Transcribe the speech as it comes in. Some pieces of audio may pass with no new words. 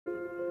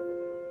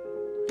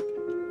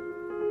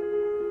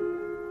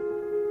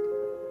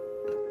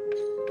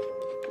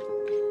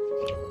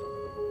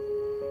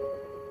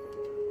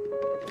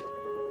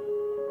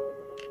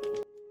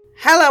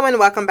Hello and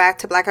welcome back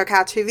to Black Girl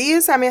Couch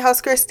Reviews. I'm your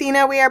host,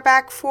 Christina. We are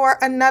back for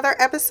another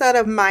episode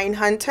of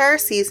Mindhunter,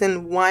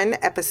 Season 1,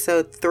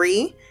 Episode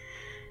 3,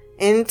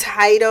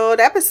 entitled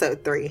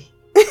Episode 3.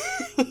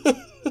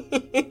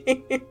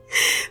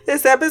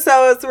 This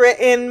episode was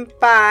written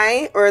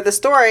by, or the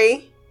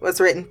story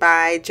was written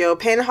by Joe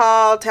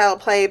Penhall,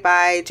 teleplay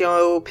by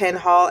Joe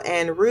Penhall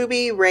and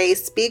Ruby Ray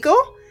Spiegel.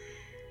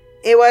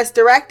 It was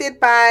directed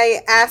by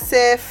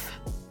Asif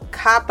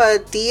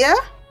Kapadia.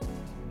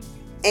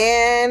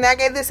 And I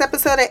gave this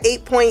episode an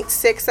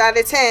 8.6 out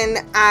of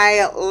 10.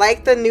 I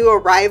like the new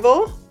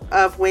arrival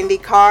of Wendy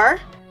Carr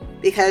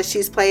because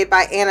she's played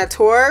by Anna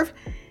Torv.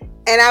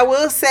 And I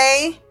will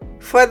say,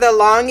 for the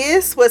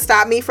longest, what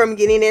stopped me from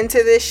getting into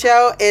this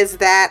show is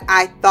that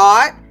I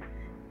thought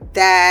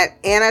that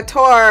Anna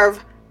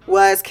Torv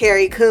was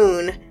Carrie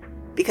Coon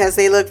because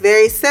they look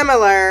very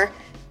similar.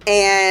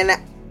 And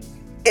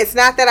it's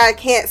not that I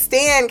can't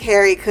stand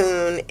Carrie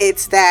Coon,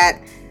 it's that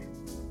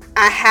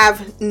I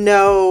have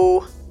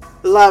no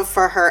love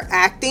for her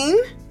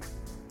acting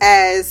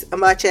as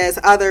much as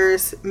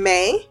others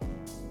may.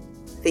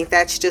 I think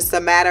that's just a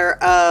matter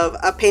of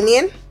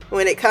opinion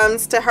when it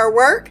comes to her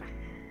work.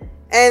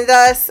 And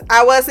thus,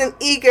 I wasn't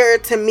eager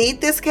to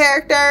meet this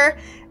character.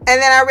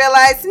 And then I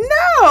realized,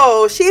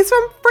 no, she's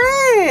from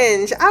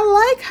Fringe.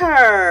 I like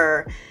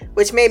her.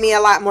 Which made me a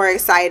lot more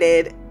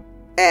excited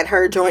at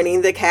her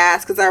joining the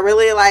cast because I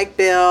really like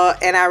Bill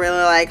and I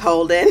really like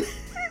Holden.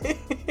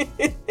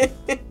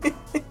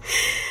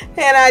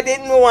 And I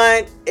didn't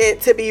want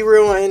it to be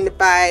ruined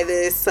by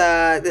this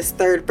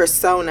third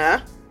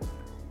persona.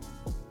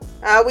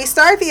 We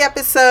start the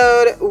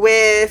episode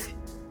with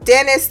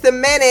Dennis the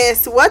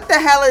Menace. What the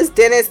hell is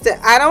Dennis?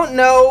 I don't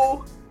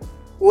know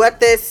what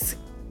this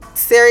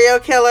serial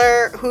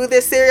killer, who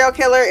this serial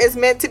killer is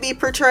meant to be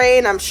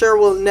portraying. I'm sure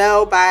we'll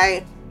know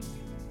by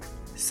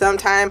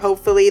sometime,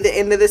 hopefully the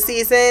end of the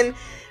season.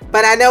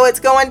 But I know it's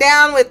going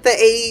down with the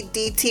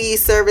ADT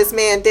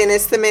serviceman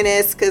Dennis the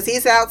Menace because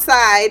he's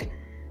outside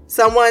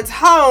someone's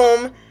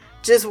home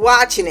just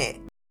watching it.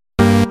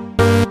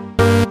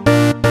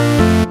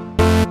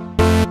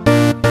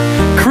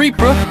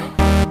 Creeper.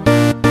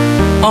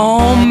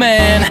 Oh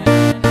man.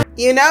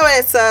 You know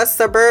it's a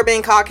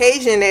suburban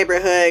Caucasian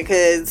neighborhood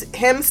because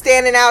him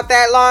standing out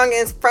that long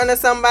in front of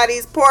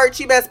somebody's porch,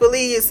 you best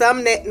believe he's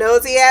some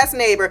nosy ass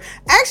neighbor.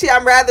 Actually,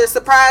 I'm rather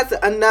surprised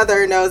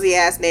another nosy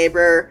ass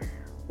neighbor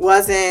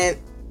wasn't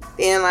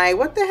being like,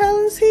 what the hell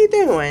is he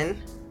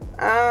doing?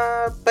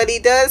 But he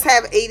does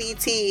have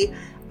ADT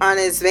on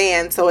his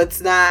van, so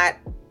it's not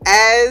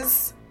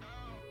as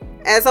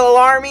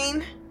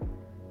alarming.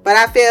 But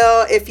I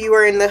feel if you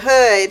were in the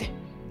hood,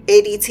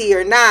 ADT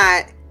or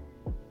not,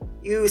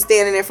 you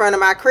standing in front of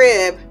my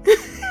crib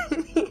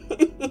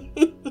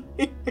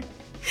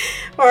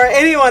or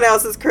anyone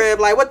else's crib,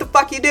 like, what the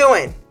fuck you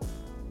doing?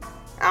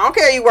 I don't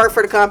care you work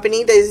for the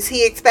company. Is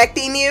he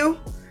expecting you?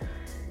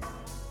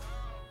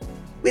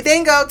 We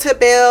then go to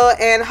Bill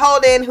and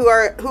Holden,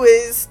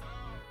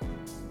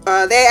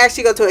 they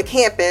actually go to a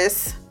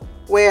campus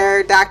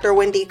where Dr.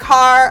 Wendy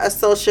Carr, a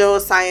social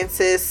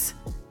sciences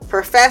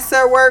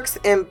professor, works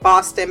in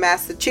Boston,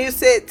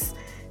 Massachusetts.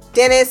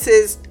 Dennis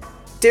is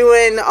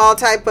doing all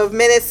type of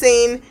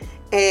menacing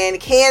in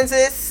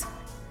Kansas.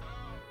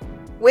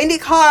 Wendy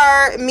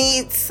Carr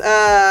meets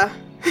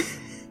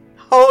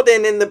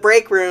Holden in the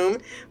break room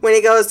when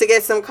he goes to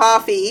get some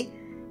coffee.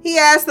 He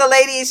asks the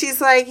lady,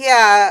 she's like,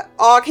 yeah,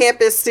 all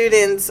campus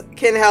students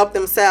can help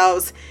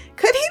themselves.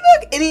 Could he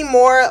look any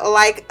more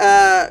like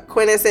a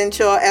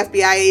quintessential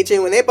FBI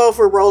agent when they both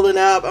were rolling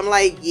up? I'm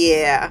like,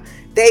 yeah,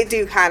 they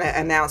do kind of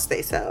announce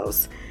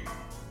themselves.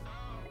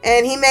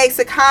 And he makes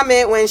a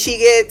comment when she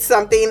gets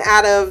something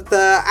out of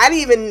I didn't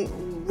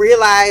even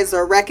realize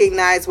or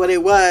recognize what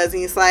it was.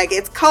 And he's like,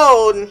 it's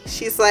cold. And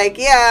she's like,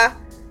 yeah,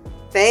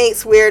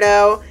 thanks,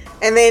 weirdo.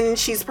 And then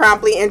she's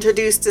promptly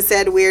introduced to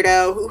said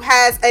weirdo who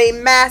has a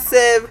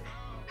massive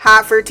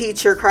hot for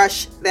teacher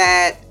crush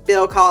that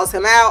Bill calls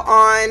him out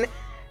on.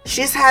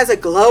 She just has a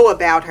glow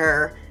about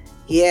her.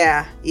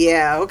 Yeah,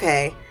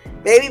 okay.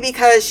 Maybe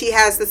because she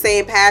has the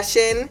same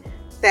passion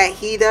that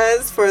he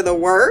does for the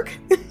work.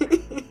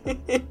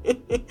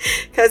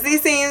 Because he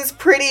seems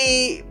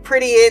pretty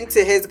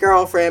into his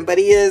girlfriend, but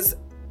he is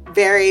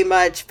very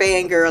much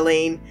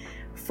fangirling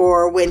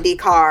for Wendy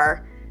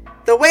Carr.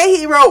 The way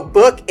he wrote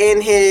book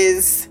in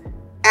his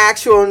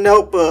actual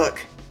notebook.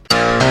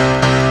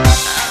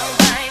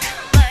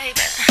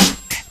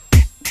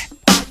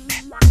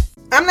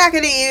 I'm not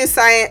going to use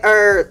science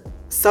or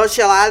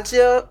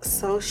sociological.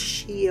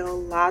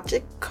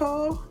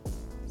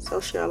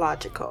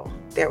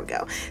 There we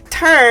go.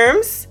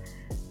 Terms,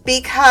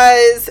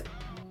 because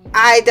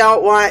I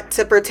don't want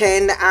to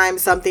pretend I'm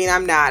something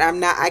I'm not.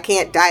 I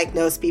can't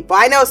diagnose people.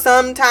 I know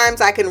sometimes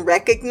I can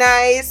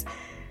recognize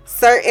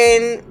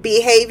certain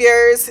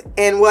behaviors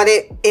and what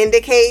it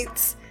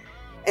indicates.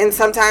 And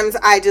sometimes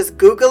I just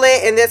Google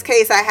it. In this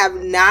case, I have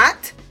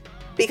not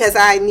because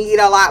I need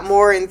a lot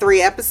more in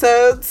 3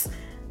 episodes.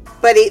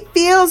 But it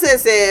feels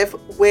as if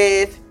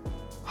with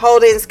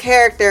Holden's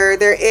character,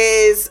 there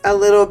is a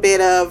little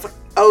bit of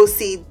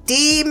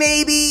OCD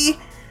maybe,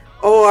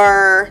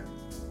 or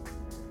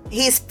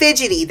he's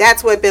fidgety.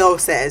 That's what Bill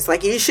says.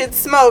 Like, you should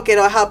smoke,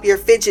 it'll help your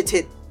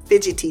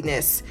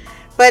fidgetiness.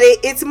 But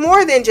it's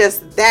more than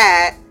just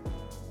that,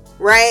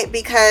 right?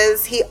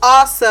 Because he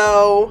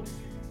also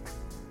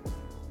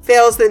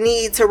feels the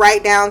need to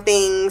write down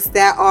things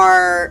that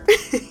are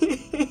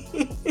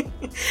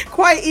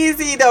quite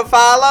easy to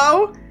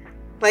follow.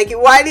 Like,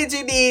 why did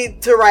you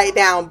need to write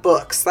down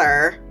books,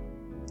 sir?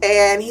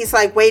 And he's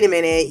like, wait a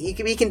minute,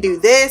 we can do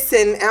this,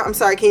 and I'm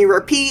sorry, can you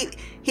repeat?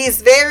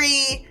 He's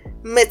very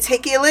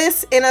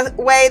meticulous in a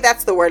way,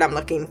 that's the word I'm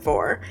looking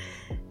for,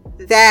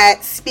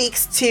 that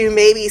speaks to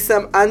maybe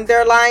some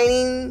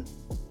underlying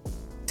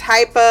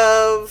type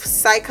of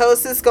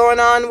psychosis going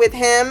on with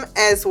him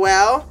as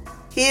well.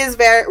 He is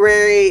very,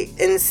 very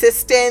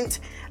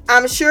insistent.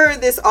 I'm sure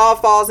this all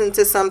falls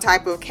into some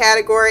type of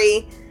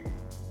category,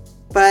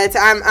 but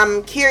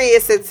I'm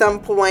curious at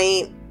some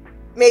point,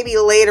 maybe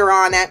later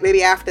on,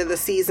 maybe after the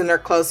season or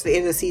close to the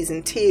end of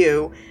season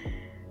 2,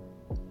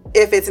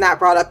 if it's not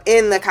brought up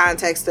in the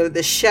context of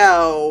the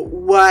show,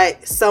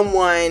 what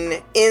someone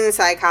in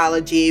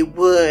psychology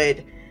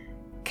would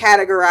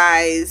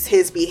categorize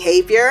his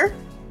behavior.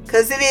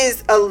 Because it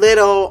is a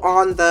little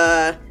on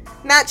the,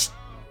 not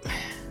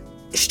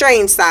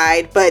strange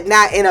side, but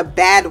not in a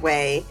bad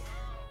way.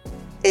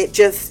 It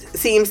just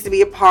seems to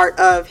be a part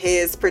of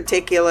his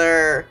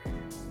particular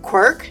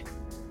quirk,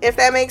 if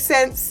that makes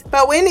sense.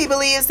 But Wendy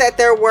believes that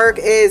their work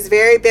is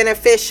very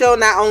beneficial,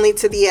 not only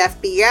to the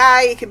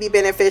FBI, it could be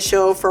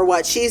beneficial for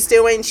what she's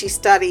doing. She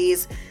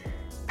studies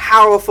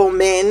powerful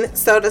men,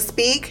 so to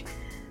speak,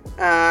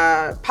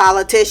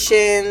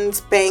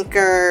 politicians,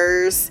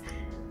 bankers.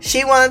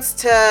 She wants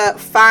to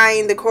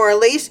find the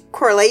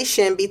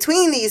correlation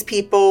between these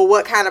people.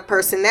 What kind of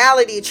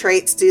personality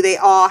traits do they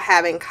all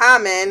have in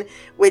common,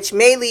 which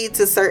may lead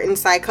to certain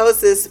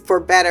psychosis for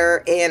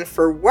better and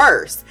for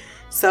worse.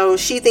 So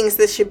she thinks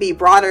this should be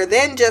broader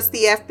than just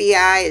the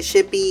FBI. It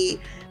should be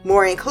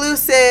more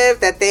inclusive,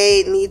 that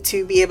they need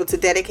to be able to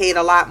dedicate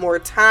a lot more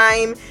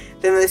time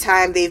than the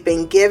time they've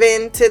been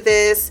given to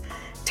this.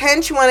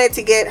 Tench wanted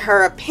to get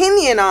her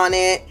opinion on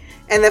it,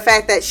 and the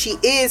fact that she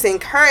is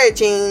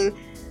encouraging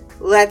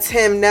lets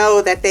him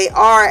know that they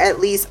are at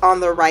least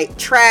on the right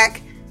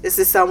track. This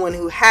is someone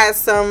who has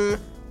some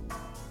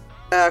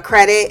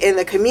credit in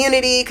the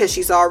community because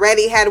she's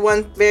already had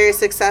one very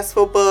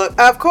successful book.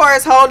 Of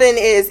course, Holden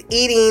is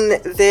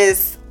eating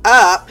this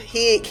up.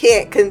 He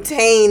can't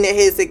contain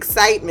his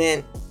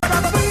excitement.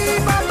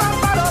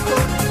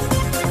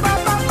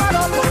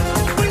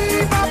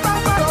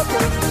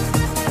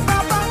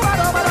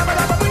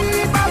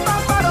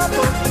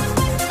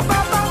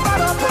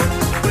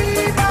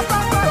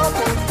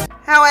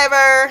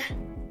 However,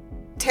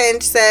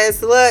 Tench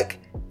says, look,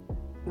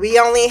 we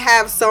only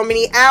have so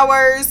many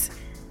hours.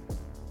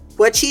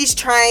 What she's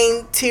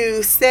trying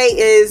to say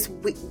is,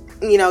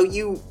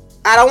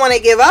 I don't want to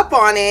give up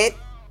on it.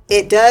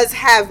 It does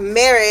have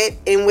merit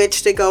in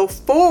which to go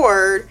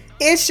forward.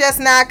 It's just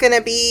not going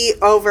to be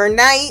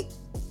overnight.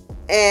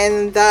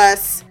 And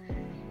thus,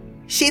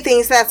 she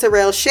thinks that's a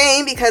real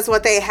shame because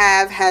what they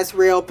have has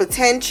real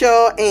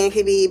potential and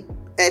can be,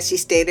 as she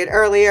stated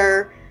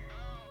earlier,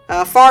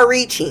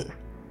 far-reaching.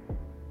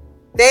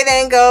 They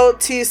then go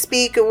to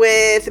speak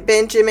with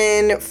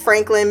Benjamin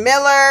Franklin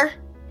Miller,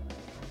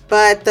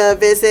 but the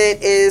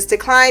visit is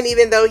declined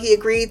even though he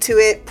agreed to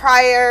it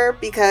prior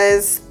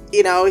because,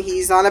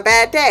 he's on a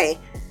bad day.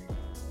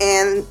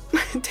 And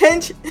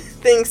Tench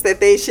thinks that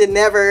they should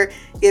never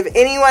give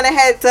anyone a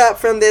heads up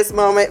from this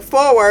moment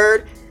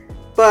forward.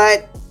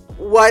 But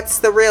what's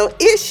the real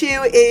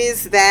issue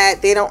is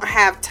that they don't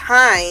have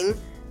time.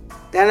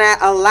 They're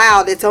not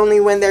allowed. It's only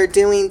when they're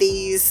doing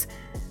these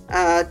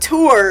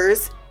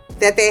tours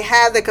that they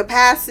have the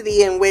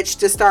capacity in which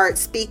to start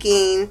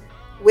speaking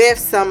with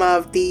some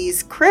of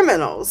these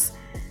criminals.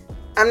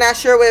 I'm not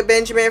sure what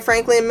Benjamin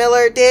Franklin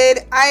Miller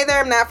did either.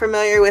 I'm not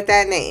familiar with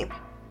that name.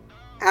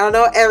 I don't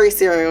know every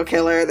serial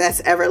killer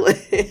that's ever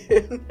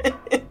lived.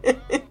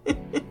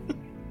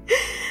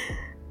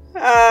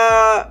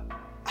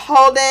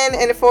 Holden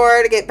and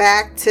Ford get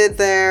back to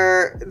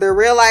their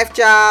real life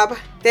job.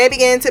 They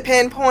begin to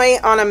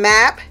pinpoint on a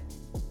map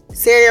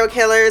serial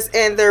killers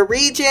in the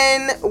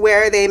region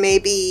where they may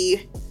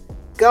be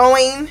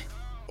going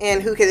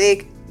and who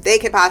they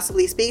could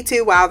possibly speak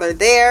to while they're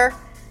there.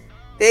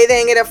 They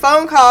then get a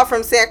phone call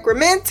from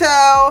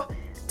Sacramento.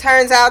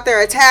 Turns out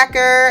their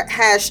attacker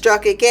has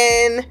struck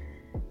again,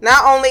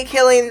 not only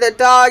killing the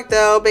dog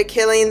though, but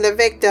killing the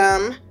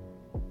victim.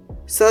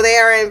 So they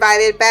are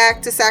invited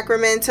back to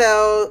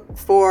Sacramento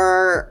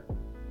for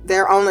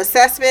their own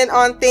assessment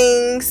on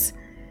things.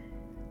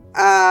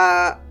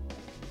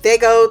 They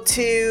go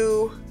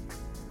to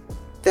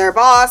their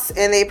boss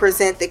and they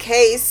present the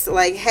case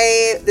like,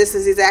 hey, this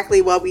is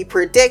exactly what we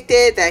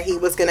predicted, that he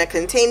was going to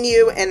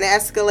continue and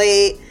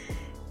escalate.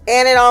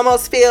 And it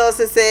almost feels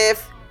as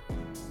if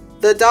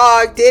the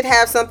dog did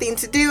have something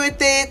to do with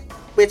it,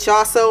 which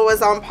also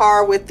was on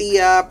par with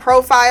the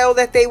profile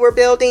that they were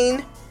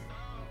building.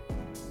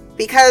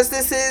 because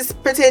this is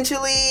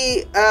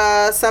potentially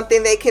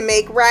something they can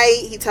make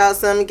right, he tells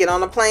them, get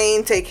on a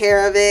plane, take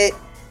care of it.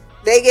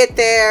 They get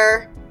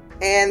there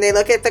and they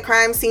look at the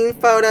crime scene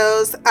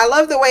photos. I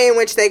love the way in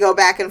which they go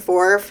back and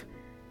forth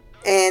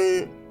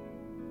and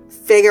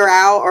figure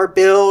out or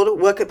build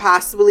what could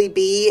possibly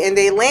be. And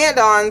they land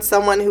on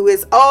someone who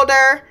is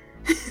older.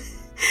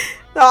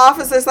 The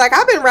officer's like,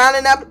 I've been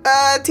rounding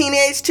up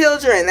teenage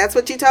children. That's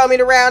what you told me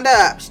to round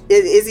up.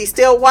 Is he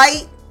still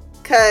white?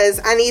 Because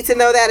I need to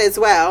know that as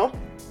well.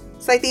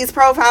 It's like these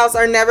profiles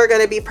are never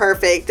going to be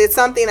perfect. It's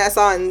something I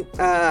saw in,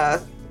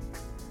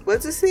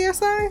 was it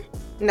CSI?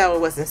 No, it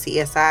wasn't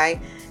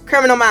CSI.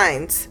 Criminal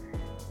Minds.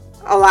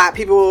 A lot of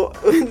people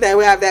that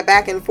would have that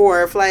back and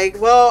forth. Like,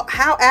 well,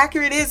 how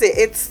accurate is it?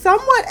 It's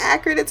somewhat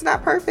accurate. It's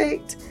not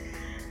perfect.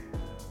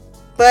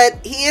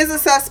 But he is a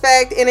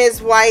suspect and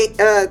is white,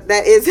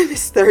 that is in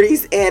his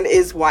 30s and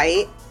is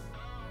white.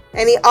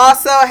 And he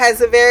also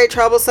has a very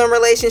troublesome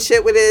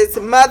relationship with his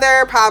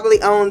mother,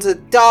 probably owns a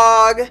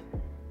dog.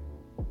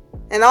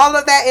 And all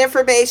of that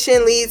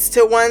information leads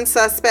to one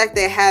suspect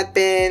they had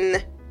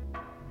been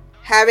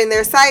having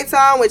their sights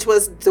on, which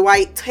was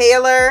Dwight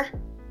Taylor.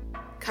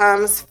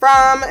 Comes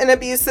from an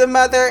abusive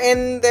mother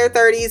in their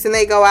 30s, and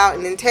they go out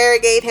and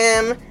interrogate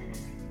him.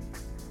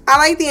 I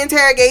like the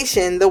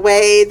interrogation, the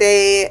way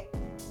they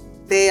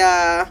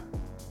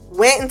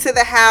went into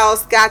the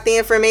house, got the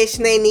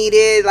information they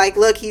needed. Like,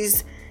 look, he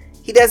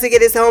doesn't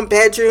get his own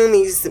bedroom.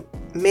 He's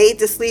made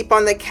to sleep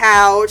on the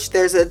couch.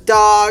 There's a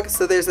dog,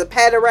 so there's a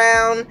pet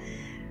around.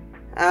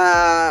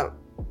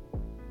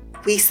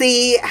 We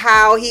see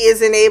how he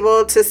isn't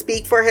able to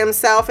speak for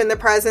himself in the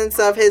presence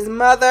of his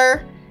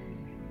mother.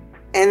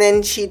 And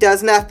then she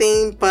does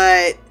nothing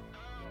but,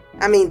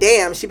 I mean,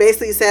 damn, she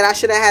basically said I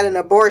should have had an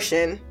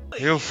abortion.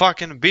 You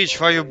fucking bitch,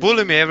 why you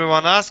bully me?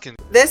 Everyone asking.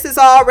 This is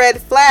all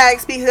red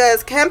flags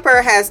because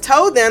Kemper has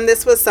told them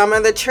this was some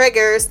of the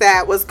triggers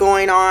that was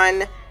going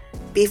on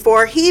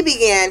before he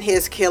began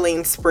his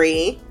killing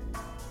spree.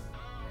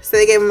 So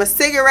they gave him a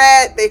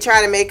cigarette. They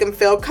try to make him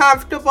feel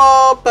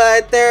comfortable,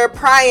 but they're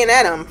prying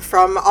at him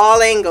from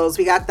all angles.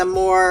 We got the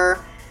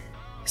more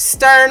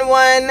stern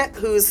one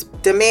who's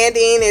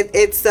demanding.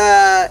 It's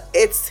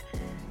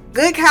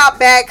good cop,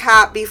 bad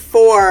cop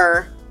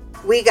before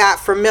we got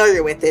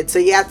familiar with it. So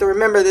you have to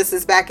remember this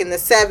is back in the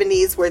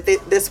 70s where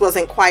this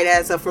wasn't quite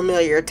as a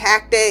familiar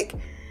tactic.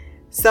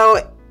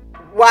 So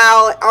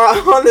while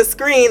on the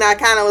screen I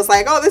kind of was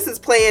like, oh, this is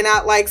playing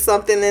out like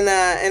something in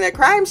a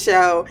crime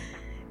show.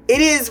 It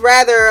is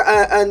rather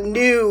a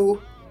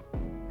new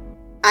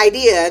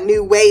idea, a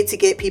new way to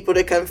get people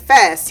to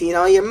confess. You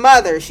know, your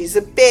mother, she's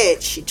a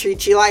bitch. She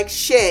treats you like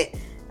shit.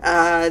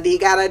 You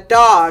got a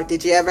dog.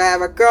 Did you ever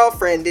have a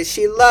girlfriend? Did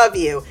she love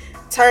you?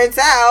 Turns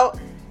out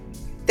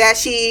that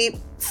she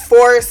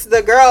forced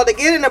the girl to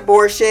get an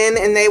abortion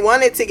and they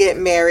wanted to get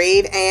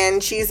married,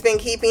 and she's been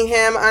keeping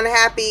him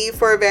unhappy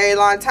for a very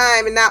long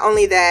time. And not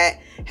only that,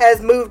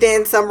 has moved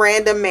in some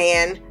random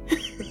man.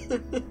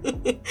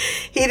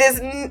 He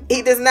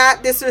does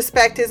not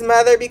disrespect his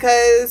mother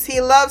because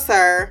he loves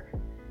her,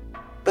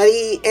 but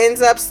he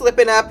ends up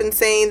slipping up and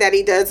saying that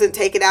he doesn't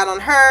take it out on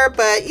her,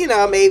 but you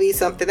know, maybe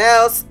something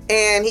else.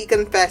 And he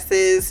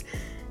confesses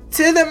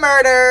to the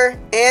murder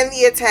and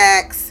the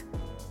attacks.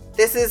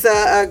 This is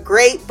a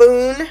great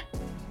boon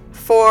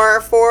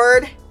for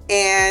Ford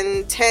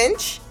and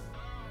Tench.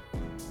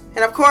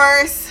 And of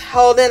course,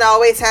 Holden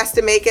always has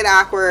to make it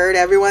awkward.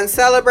 Everyone's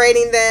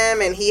celebrating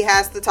them, and he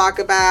has to talk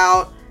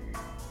about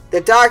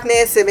the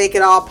darkness and make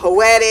it all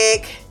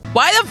poetic.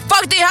 Why the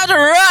fuck do you have to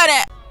run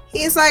it?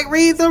 He's like,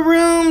 read the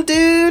room,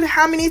 dude.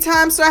 How many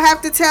times do I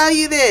have to tell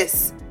you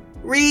this?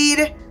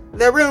 Read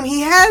the room.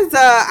 He has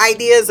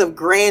ideas of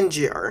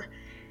grandeur.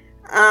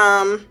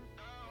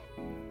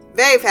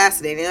 Very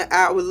fascinating.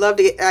 I would love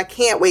to I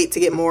can't wait to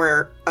get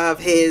more of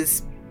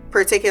his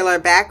particular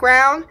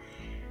background.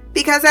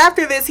 Because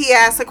after this, he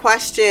asks a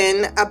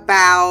question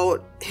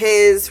about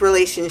his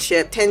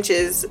relationship,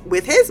 Tench's,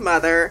 with his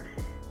mother.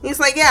 He's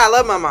like, yeah, I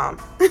love my mom.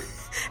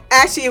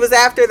 Actually, it was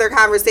after their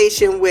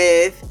conversation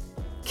with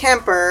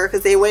Kemper,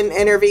 because they went and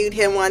interviewed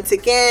him once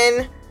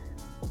again.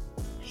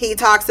 He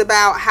talks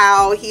about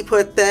how he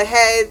put the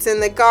heads in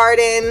the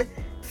garden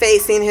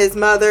facing his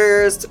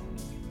mother's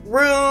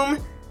room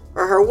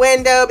or her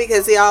window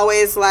because he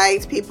always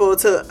liked people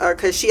to, or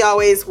because she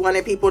always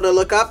wanted people to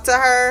look up to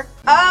her.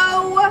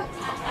 Oh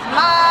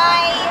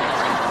my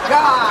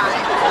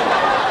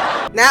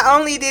God. Not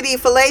only did he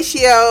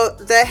fellatio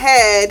the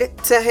head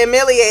to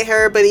humiliate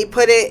her, but he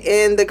put it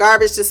in the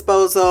garbage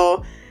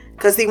disposal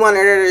because he wanted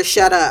her to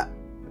shut up.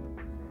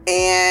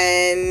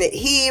 And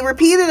he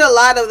repeated a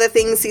lot of the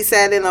things he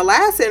said in the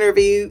last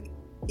interview.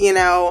 You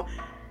know,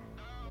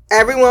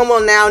 everyone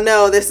will now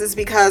know this is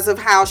because of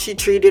how she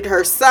treated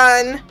her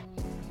son.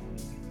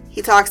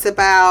 He talks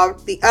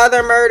about the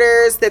other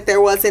murders, that there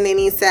wasn't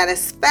any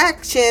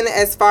satisfaction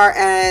as far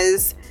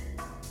as,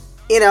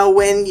 you know,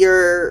 when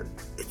you're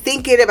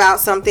thinking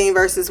about something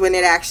versus when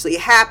it actually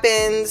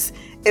happens.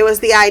 It was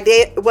the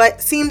idea,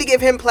 what seemed to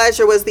give him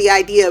pleasure was the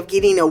idea of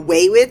getting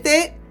away with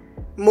it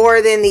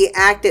more than the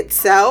act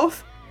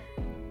itself.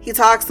 He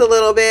talks a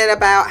little bit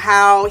about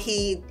how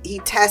he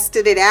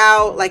tested it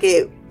out, like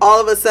it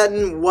all of a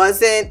sudden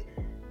wasn't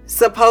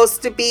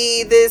supposed to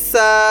be this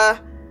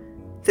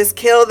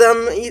kill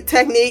them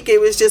technique. It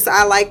was just,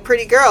 I like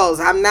pretty girls.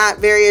 I'm not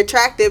very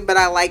attractive, but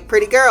I like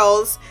pretty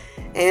girls.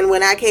 And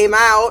when I came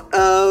out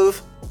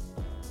of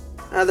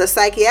the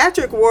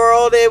psychiatric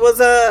world, it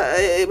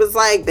was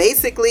like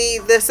basically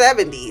the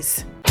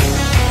 70s.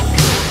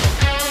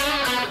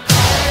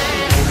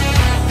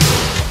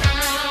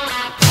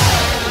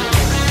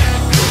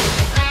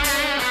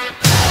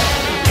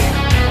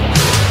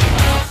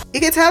 You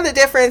can tell the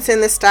difference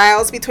in the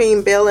styles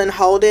between Bill and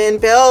Holden.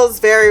 Bill's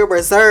very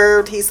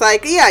reserved. He's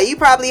like, yeah, you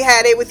probably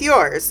had it with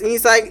yours. And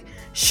he's like,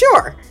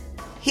 sure.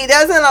 He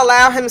doesn't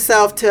allow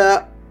himself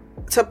to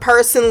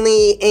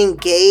personally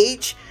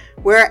engage,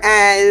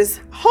 whereas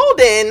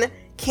Holden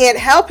can't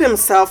help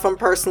himself from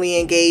personally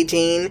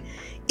engaging,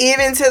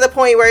 even to the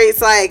point where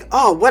he's like,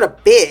 oh, what a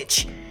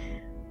bitch.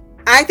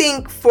 I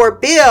think for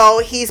Bill,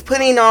 he's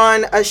putting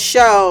on a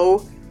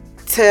show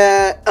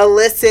to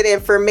elicit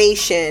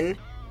information.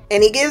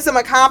 And he gives him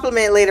a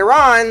compliment later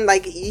on,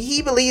 like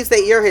he believes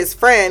that you're his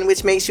friend,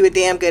 which makes you a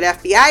damn good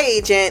FBI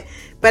agent.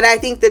 But I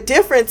think the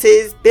difference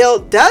is Bill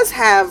does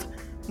have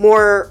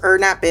more, or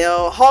not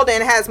Bill,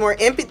 Holden has more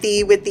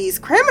empathy with these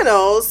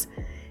criminals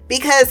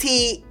because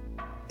he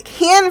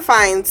can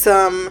find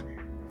some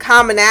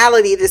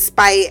commonality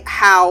despite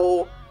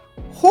how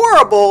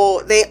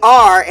horrible they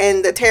are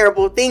and the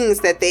terrible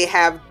things that they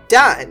have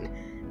done.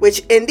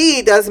 Which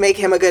indeed does make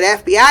him a good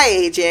FBI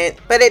agent,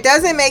 but it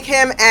doesn't make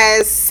him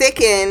as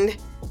sickened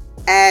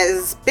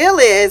as Bill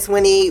is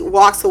when he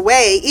walks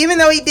away, even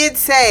though he did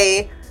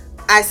say,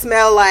 I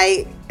smell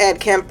like Ed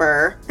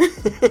Kemper.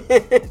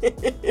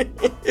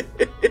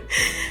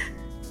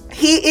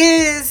 He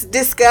is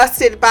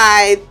disgusted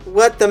by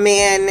what the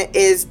man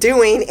is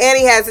doing, and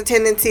he has a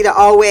tendency to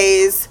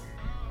always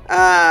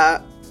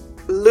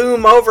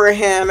loom over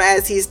him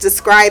as he's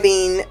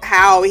describing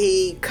how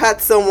he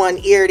cuts someone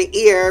ear to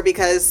ear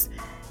because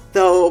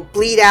they'll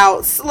bleed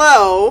out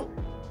slow.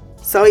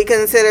 So he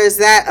considers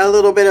that a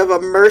little bit of a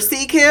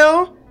mercy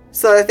kill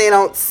so that they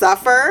don't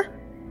suffer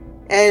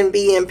and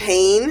be in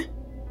pain.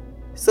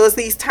 So it's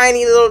these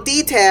tiny little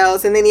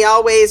details, and then he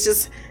always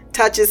just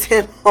touches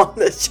him on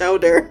the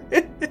shoulder.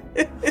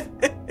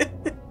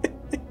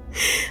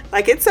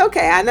 Like, it's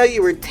okay. I know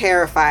you were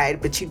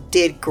terrified, but you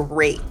did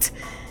great.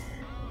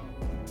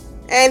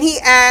 And he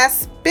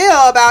asked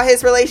Bill about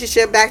his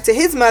relationship back to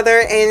his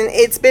mother, and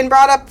it's been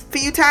brought up a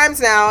few times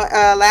now.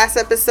 Last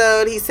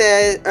episode, he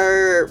said,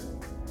 or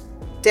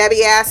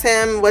Debbie asked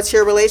him, what's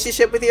your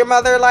relationship with your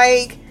mother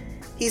like?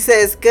 He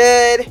says,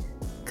 good,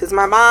 because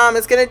my mom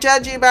is going to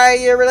judge you by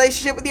your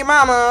relationship with your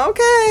mama.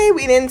 Okay,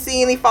 we didn't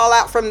see any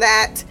fallout from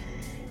that.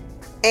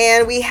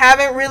 And we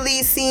haven't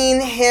really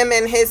seen him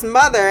and his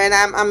mother, and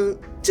I'm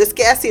just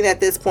guessing at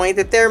this point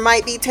that there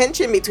might be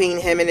tension between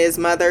him and his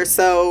mother,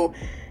 so...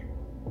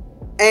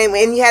 And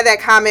when you had that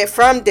comment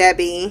from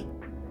Debbie,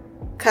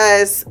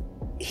 because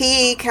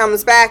he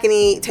comes back and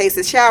he takes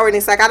a shower and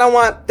he's like, I don't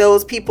want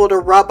those people to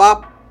rub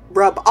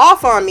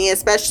off on me,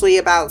 especially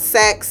about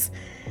sex.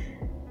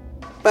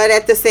 But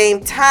at the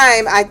same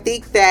time, I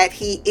think that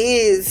he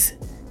is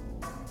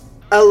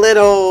a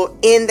little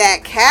in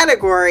that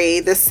category,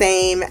 the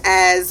same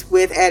as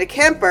with Ed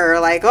Kemper.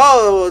 Like,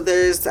 oh,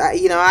 there's,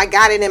 I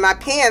got it in my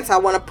pants. I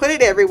want to put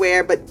it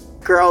everywhere, but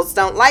girls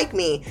don't like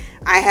me.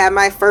 I had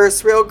my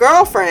first real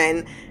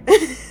girlfriend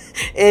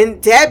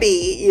and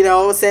Debbie,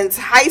 since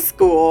high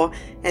school.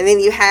 And then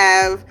you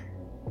have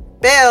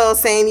Bill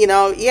saying,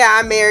 yeah,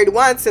 I'm married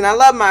once and I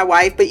love my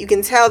wife, but you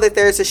can tell that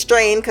there's a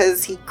strain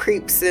because he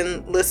creeps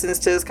and listens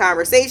to his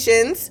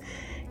conversations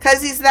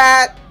because he's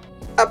not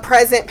a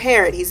present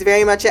parent. He's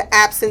very much an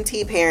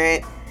absentee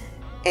parent,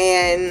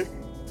 and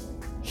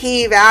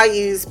he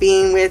values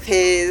being with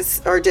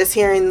or just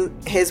hearing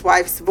his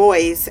wife's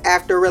voice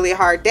after a really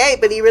hard day,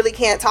 but he really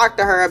can't talk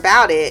to her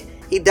about it.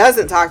 He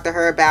doesn't talk to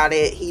her about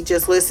it. He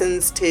just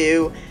listens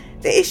to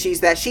the issues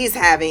that she's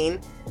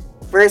having,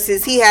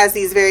 versus he has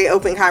these very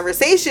open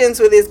conversations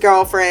with his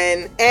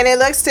girlfriend, and it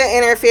looks to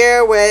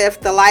interfere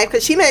with the life,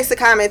 because she makes a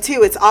comment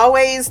too, it's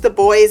always the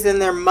boys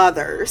and their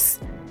mothers.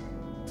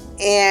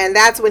 And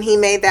that's when he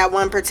made that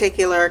one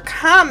particular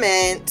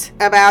comment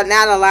about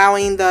not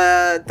allowing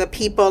the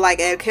people like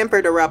Ed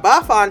Kemper to rub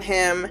off on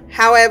him.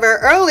 However,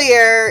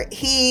 earlier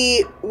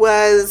he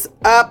was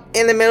up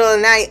in the middle of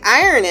the night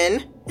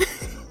ironing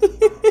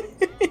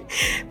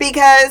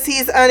because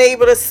he's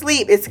unable to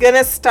sleep. It's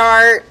gonna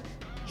start.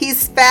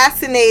 He's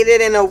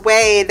fascinated in a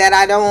way that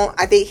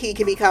I think he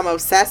can become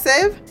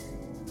obsessive.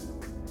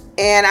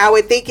 And I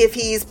would think if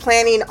he's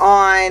planning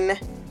on,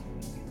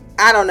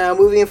 I don't know,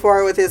 moving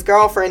forward with his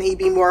girlfriend, he'd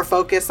be more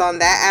focused on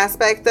that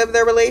aspect of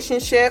their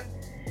relationship.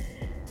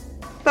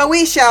 But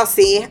we shall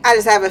see. I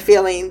just have a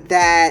feeling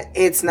that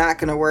it's not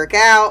going to work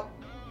out.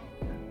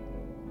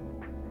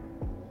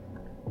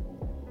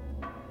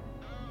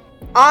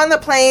 On the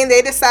plane,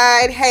 they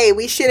decide, hey,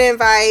 we should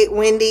invite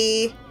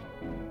Wendy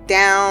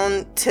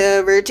down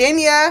to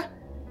Virginia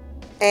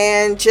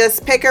and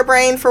just pick her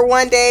brain for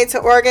one day to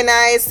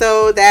organize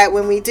so that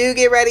when we do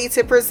get ready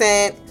to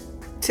present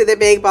to the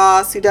big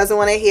boss who doesn't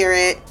want to hear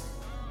it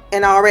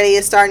and already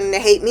is starting to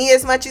hate me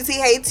as much as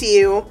he hates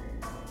you,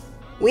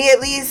 we at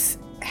least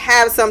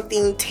have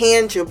something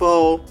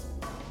tangible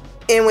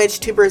in which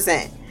to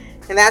present.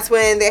 And that's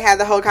when they had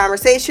the whole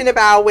conversation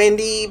about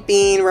Wendy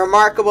being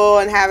remarkable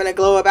and having a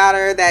glow about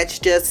her that's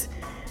just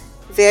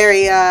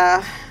very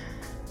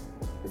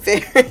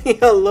very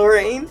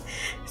alluring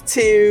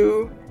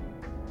to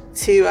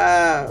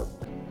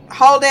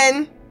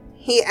Holden.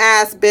 He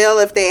asked Bill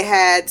if they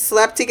had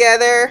slept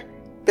together.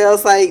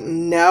 Bill's like,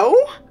 no.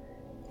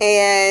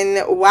 And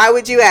why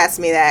would you ask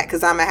me that?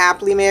 Because I'm a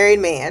happily married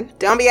man.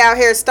 Don't be out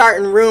here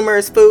starting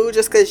rumors, fool,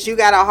 just because you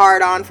got a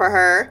hard on for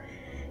her.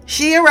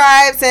 She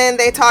arrives and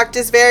they talk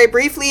just very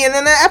briefly, and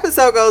then the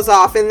episode goes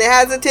off, and it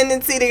has a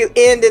tendency to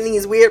end in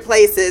these weird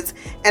places.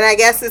 And I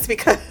guess it's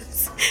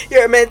because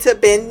you're meant to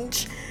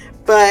binge,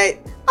 but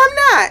I'm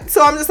not.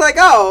 So I'm just like,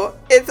 oh,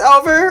 it's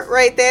over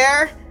right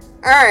there.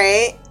 All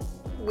right,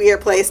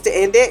 weird place to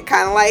end it,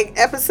 kind of like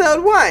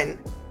episode 1.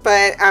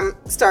 But I'm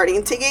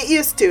starting to get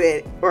used to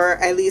it, or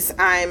at least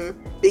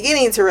I'm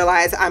beginning to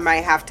realize I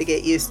might have to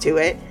get used to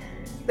it.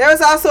 There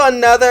was also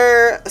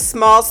another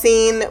small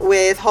scene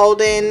with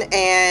Holden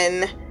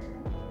and,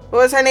 what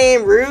was her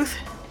name? Ruth?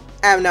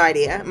 I have no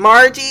idea.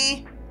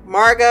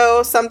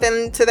 Margot,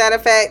 something to that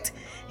effect.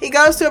 He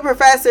goes to a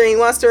professor and he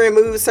wants to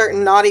remove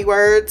certain naughty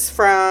words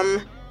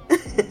from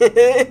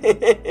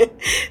the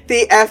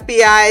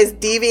FBI's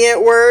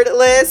deviant word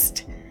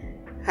list.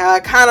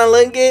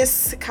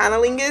 Conolingus.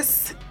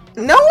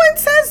 No one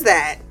says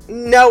that.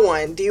 No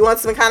one. Do you want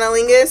some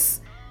conolingus?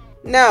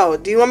 No.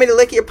 Do you want me to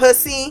lick your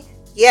pussy?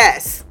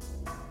 Yes.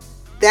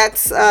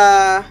 That's,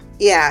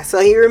 yeah. So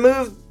he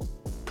removed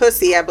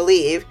pussy, I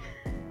believe.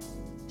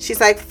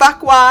 She's like,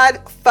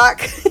 fuckwad,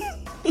 fuck.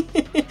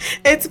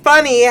 It's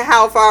funny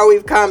how far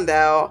we've come,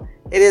 though.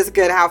 It is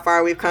good how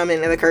far we've come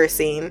into the curse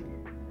scene.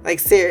 Like,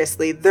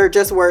 seriously, they're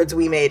just words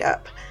we made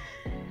up.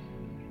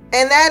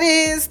 And that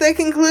is the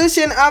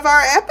conclusion of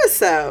our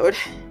episode.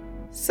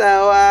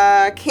 So,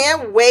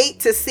 can't wait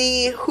to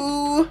see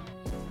who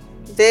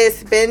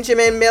this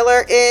Benjamin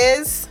Miller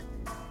is.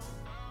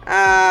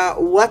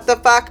 What the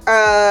fuck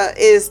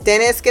is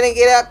Dennis gonna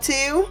get up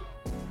to?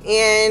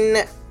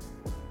 And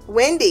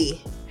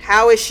Wendy,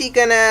 how is she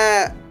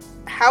gonna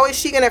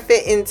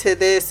fit into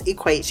this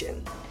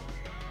equation?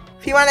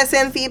 If you want to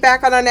send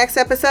feedback on our next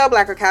episode,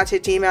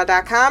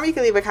 blackercouch@gmail.com. You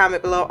can leave a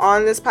comment below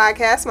on this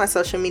podcast. My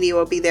social media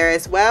will be there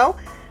as well.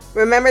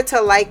 Remember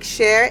to like,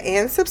 share,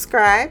 and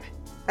subscribe.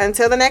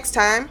 Until the next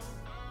time,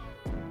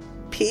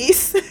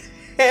 peace,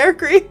 hair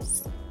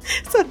grease,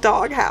 it's a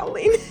dog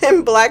howling,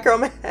 and Black Girl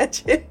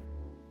Magic.